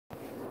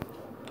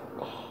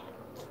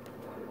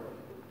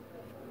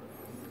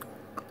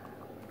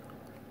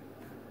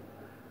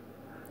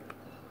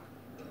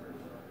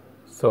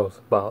So it's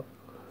about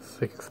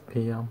 6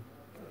 p.m.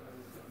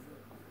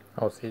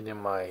 I was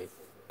eating my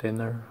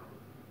dinner.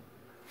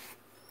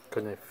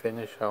 Couldn't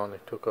finish. I only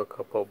took a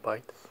couple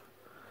bites.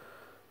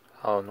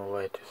 I don't know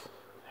why. I just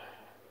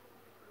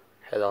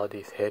had all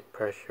this head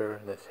pressure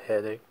and this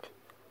headache.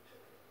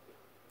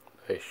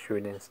 A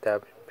shooting,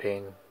 stabbing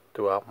pain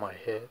throughout my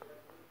head.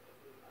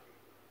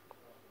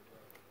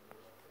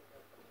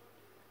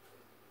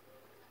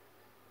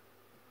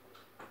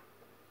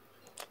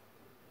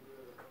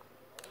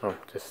 I'm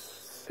just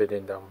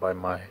sitting down by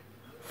my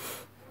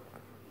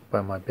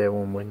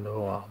bedroom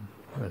window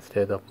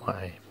instead of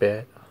my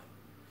bed.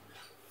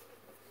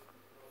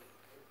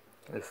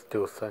 It's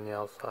still sunny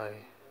outside.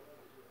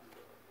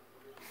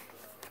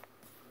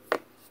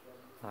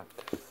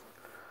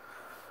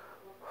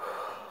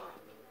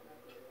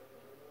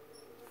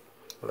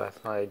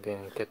 Last night I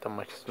didn't get that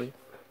much sleep.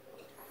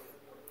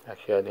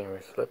 Actually, I didn't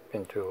even sleep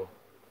until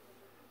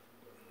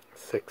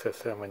 6 or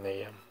 7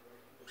 a.m.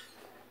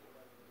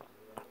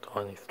 I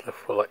only slept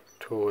for like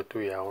 2 or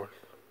 3 hours.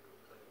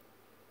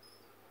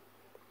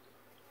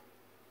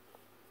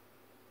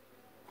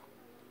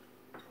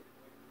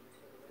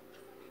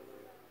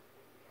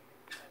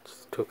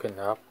 Just took a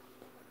nap.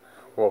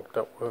 Woke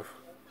up with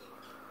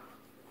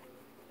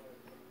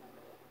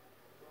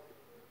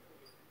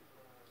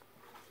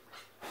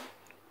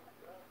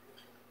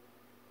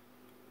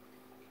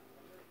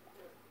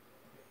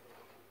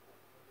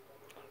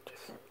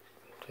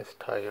just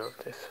tired of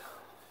this.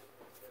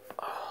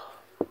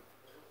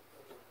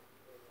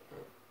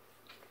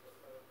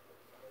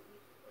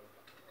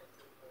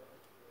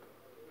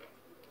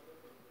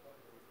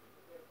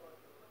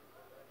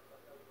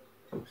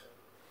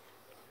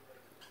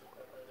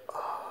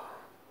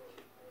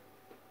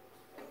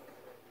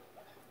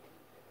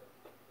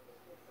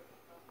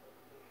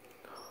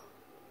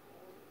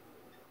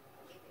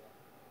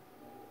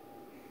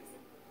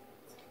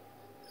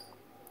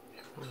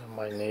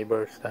 My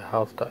neighbors, the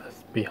house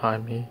that's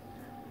behind me,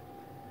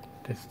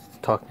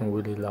 just talking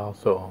really loud,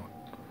 so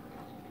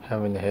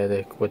having a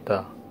headache with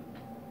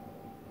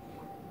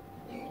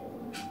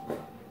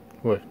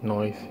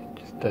noise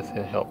just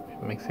doesn't help.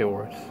 It makes it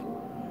worse.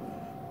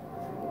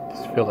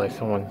 Just feel like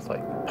someone's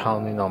like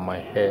pounding on my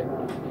head.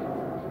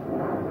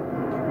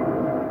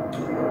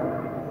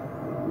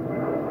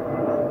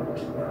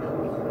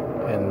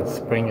 And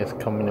spring is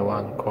coming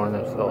around the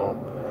corner, so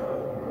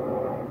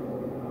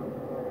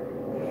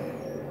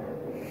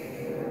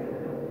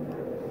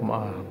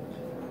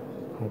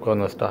I'm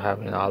gonna start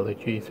having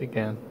allergies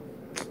again.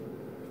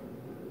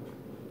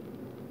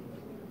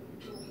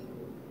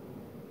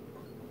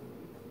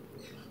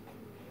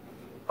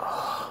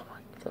 Oh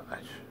my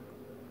gosh.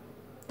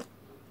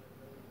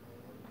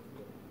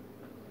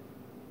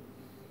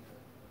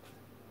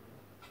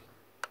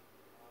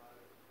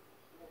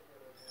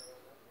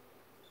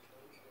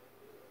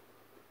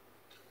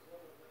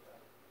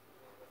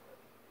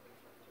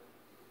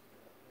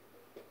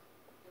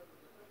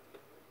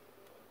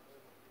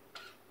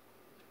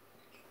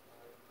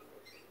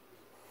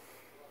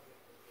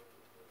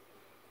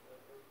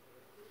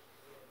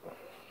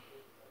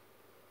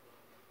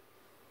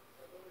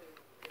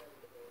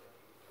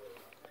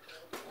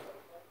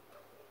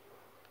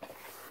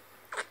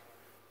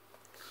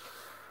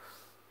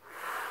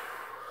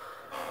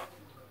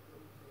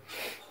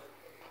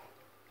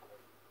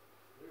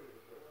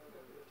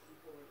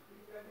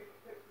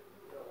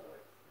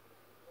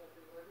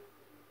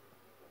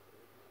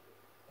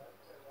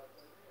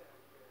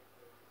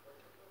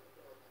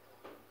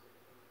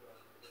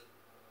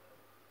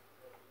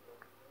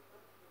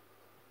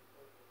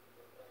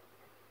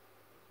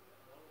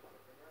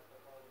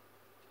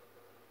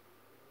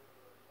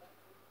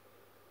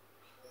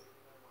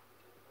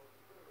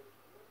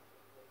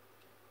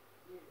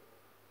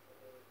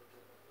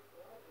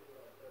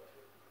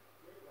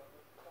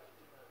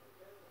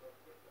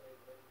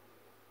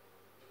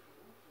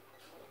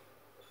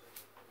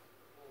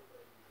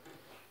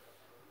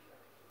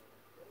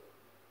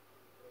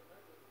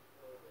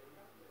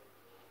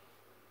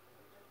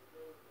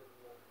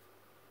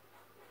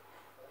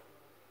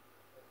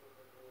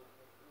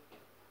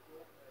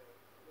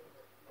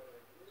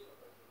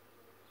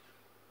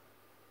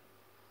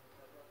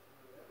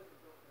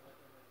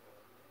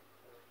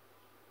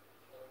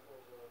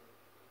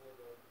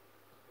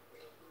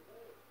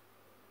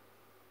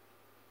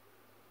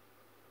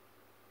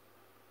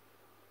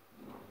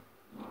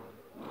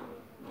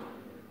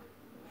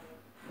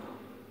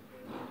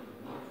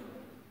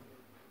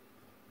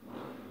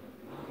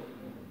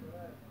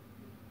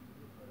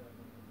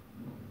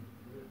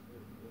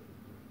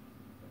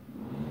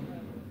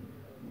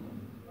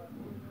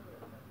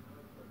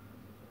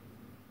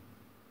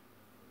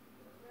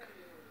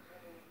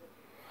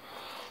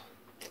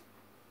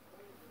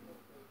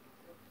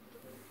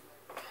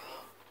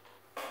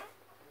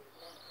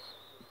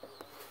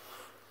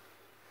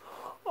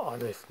 All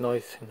this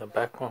noise in the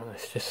background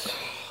is just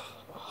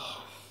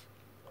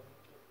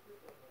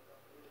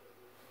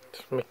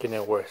making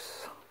it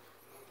worse.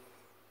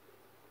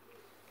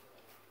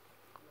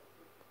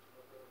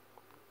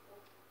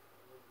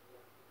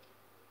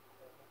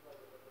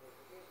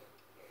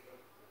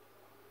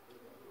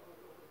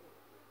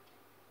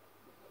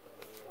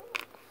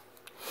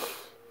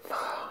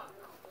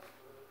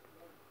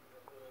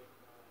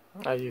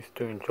 I used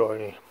to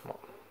enjoy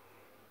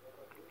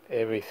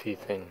every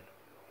season,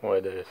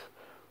 whether it's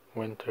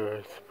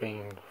winter,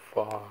 spring,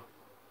 fall,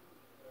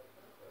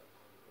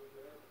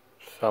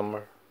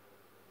 summer.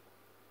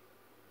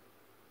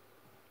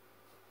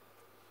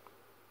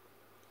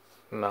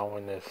 Now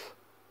when it's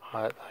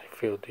hot, I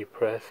feel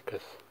depressed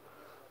because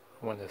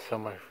when it's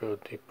summer, I feel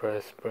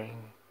depressed.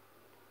 Spring,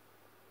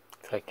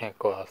 so I can't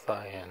go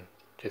outside and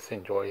just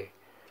enjoy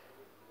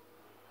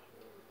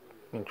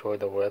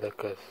the weather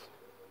because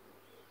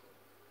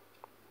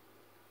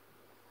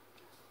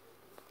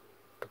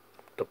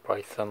the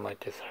bright sunlight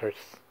just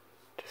hurts,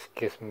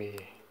 just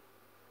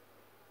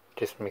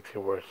makes it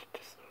worse.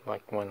 Just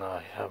like when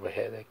I have a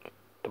headache,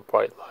 the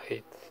bright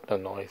lights, the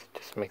noise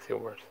just makes it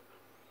worse.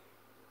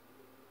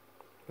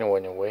 And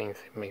when it rains,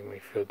 it makes me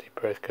feel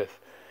depressed because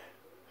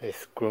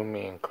it's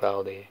gloomy and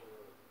cloudy.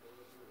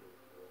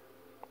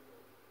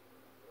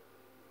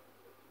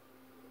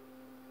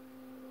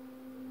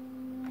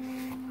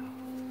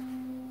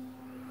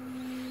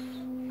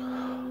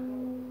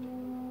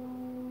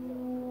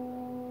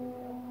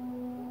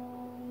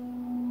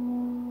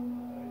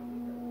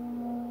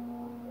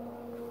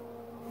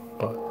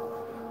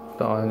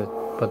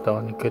 But the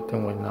only good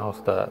thing right now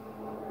is that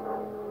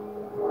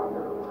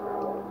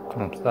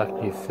I'm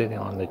actually sitting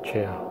on the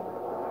chair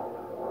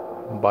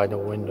by the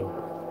window.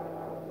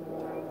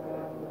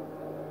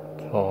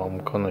 So I'm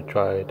gonna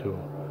try to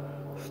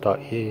start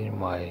eating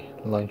my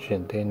lunch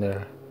and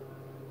dinner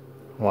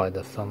while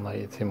the sunlight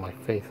is in my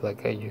face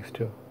like I used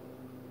to.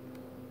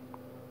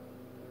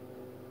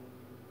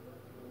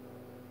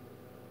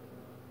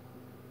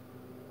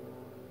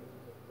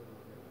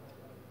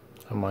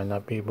 I might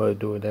not be able to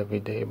do it every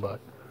day,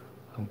 but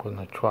I'm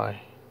gonna try.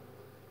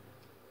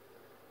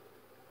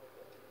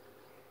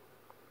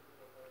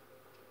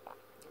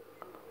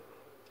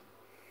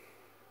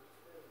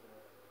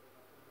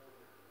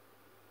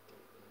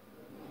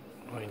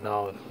 Right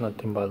now it's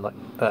nothing but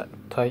like that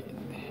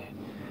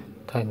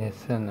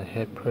tightness and the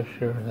head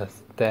pressure, that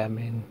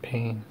stabbing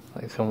pain,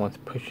 like someone's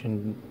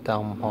pushing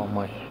down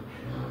on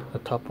the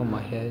top of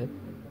my head.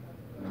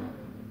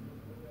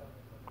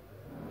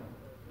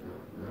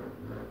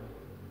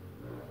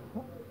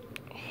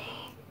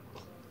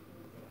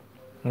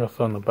 And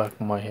also on the back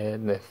of my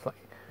head, there's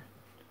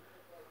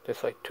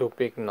like two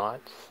big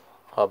knots,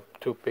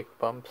 two big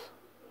bumps.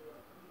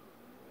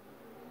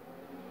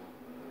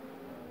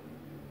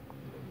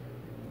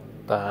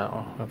 That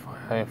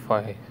if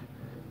I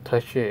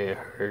touch it, it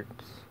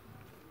hurts.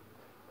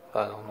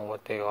 I don't know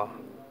what they are.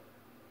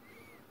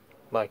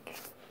 Like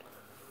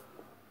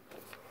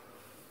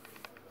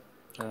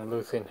I'm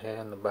losing hair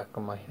in the back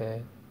of my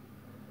head.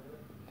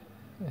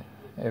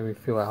 Every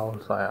few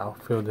hours, I'll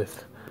feel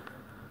this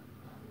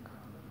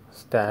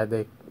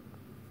static,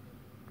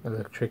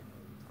 electric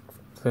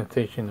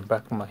sensation in the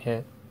back of my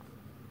head.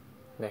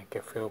 Then I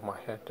can feel my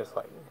head just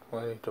like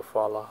ready to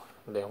fall off.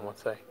 And then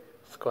once I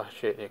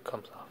scratch it, it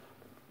comes off.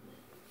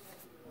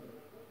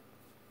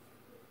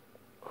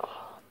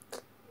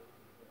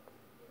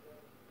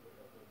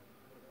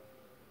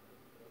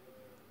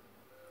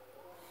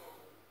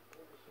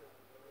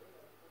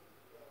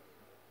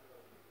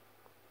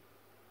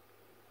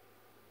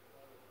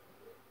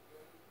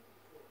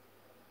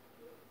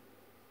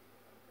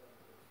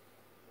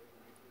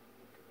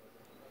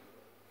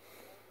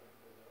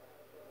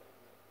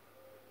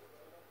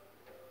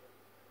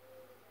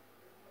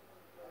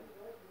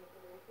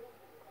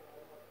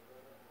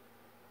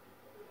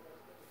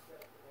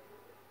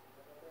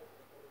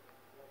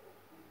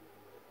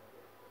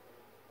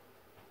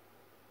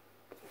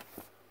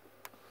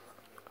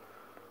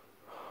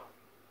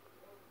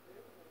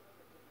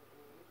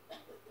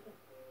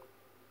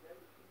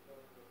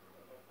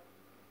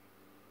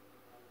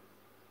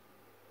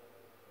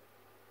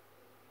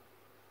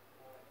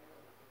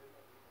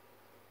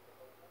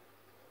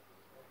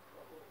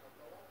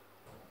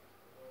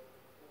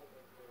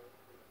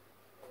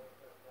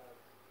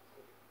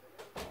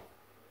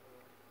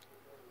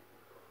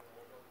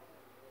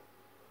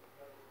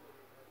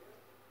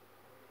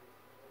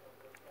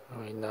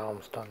 Right now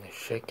I'm starting to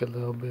shake a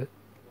little bit.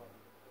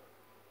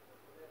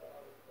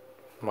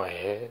 My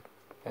head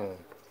and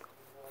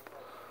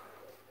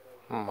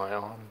my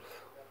arms.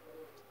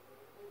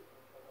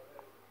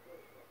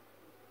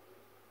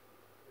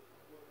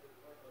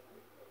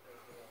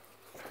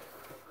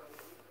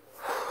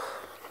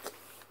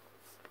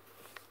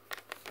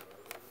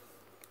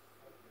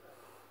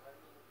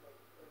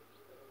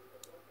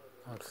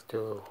 I'm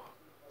still,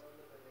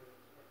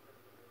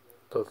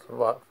 those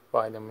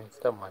vitamins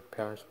that my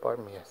parents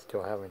bought me, I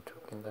still haven't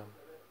taken them.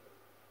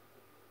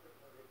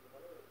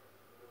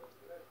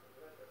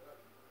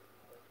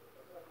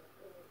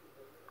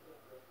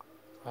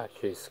 I'm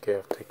actually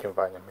scared of taking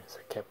vitamins,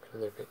 I can't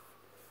believe it.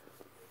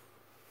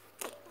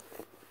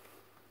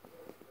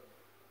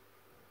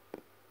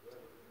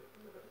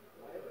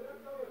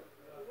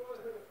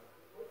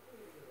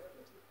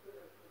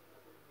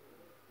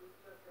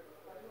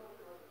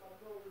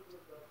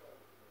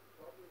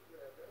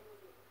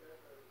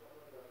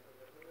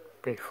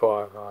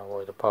 Before I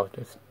was about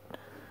to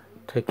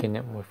taking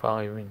it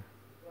without even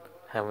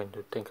having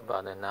to think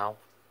about it now.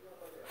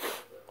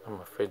 I'm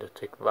afraid to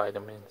take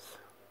vitamins.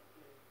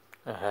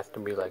 It has to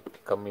be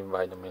like gummy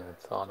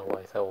vitamins,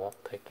 otherwise I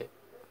won't take it.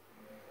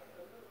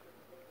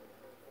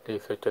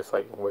 These are just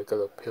like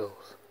regular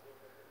pills.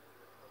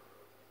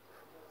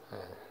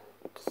 And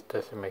it just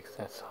doesn't make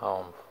sense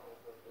how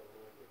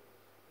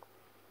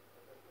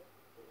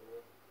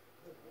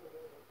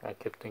I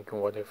keep thinking,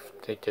 what if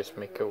they just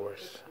make it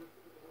worse?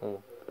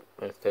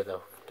 Instead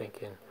of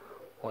thinking,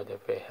 what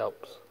if it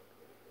helps?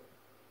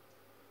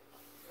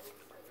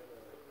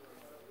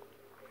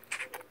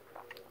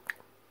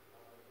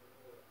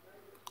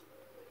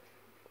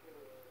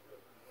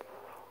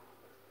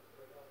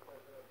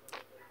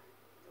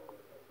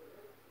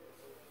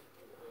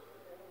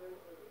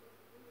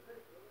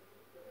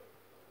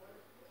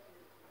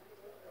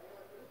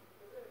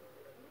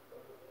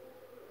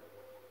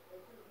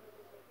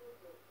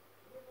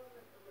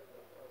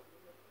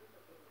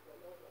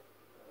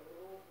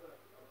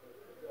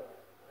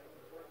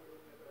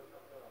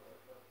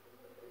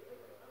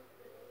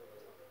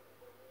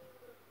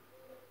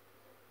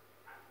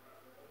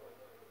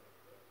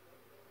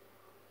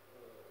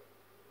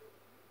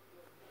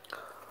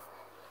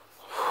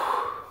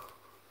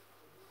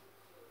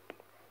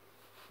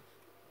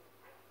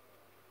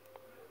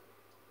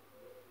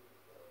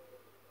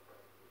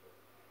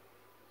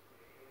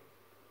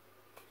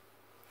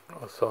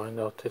 Also, I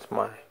noticed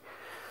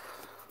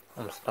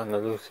I'm starting to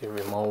lose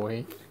even more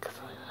weight because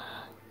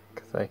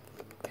I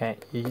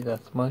can't eat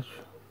as much.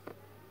 I'm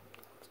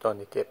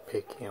starting to get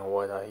picky on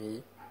what I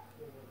eat.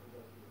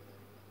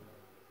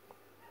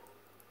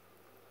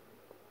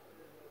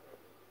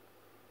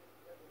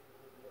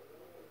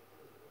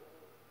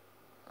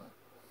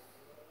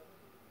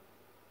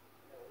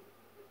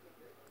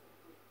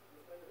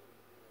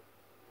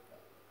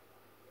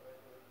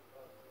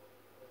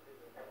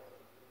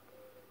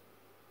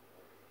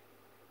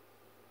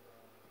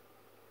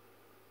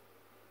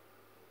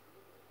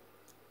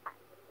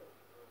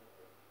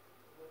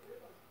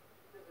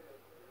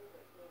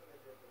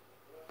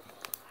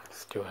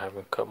 Still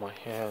haven't cut my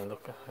hair, and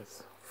look at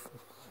this.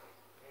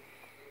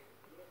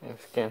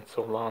 It's getting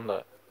so long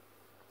that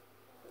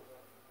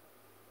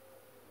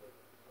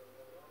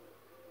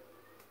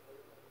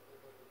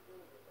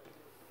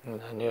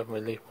I never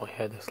leave my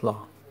hair this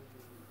long.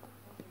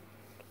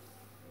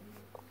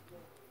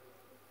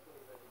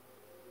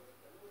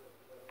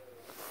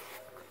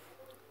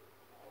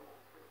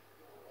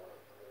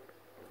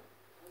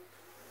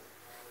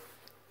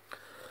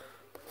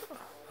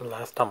 The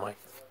last time I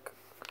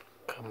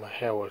cut my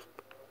hair was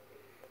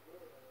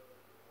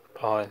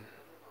probably in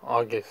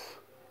August.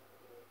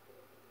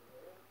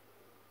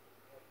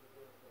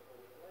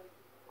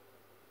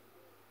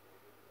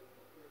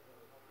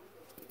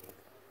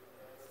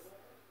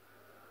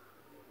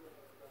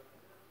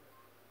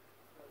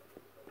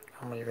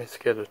 I'm even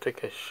scared to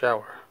take a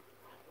shower.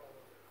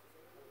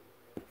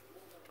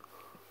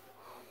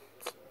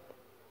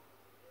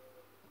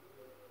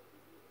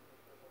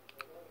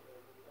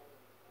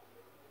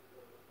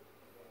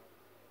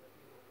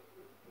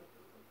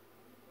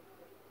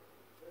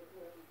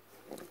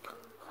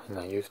 And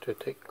I used to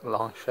take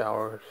long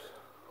showers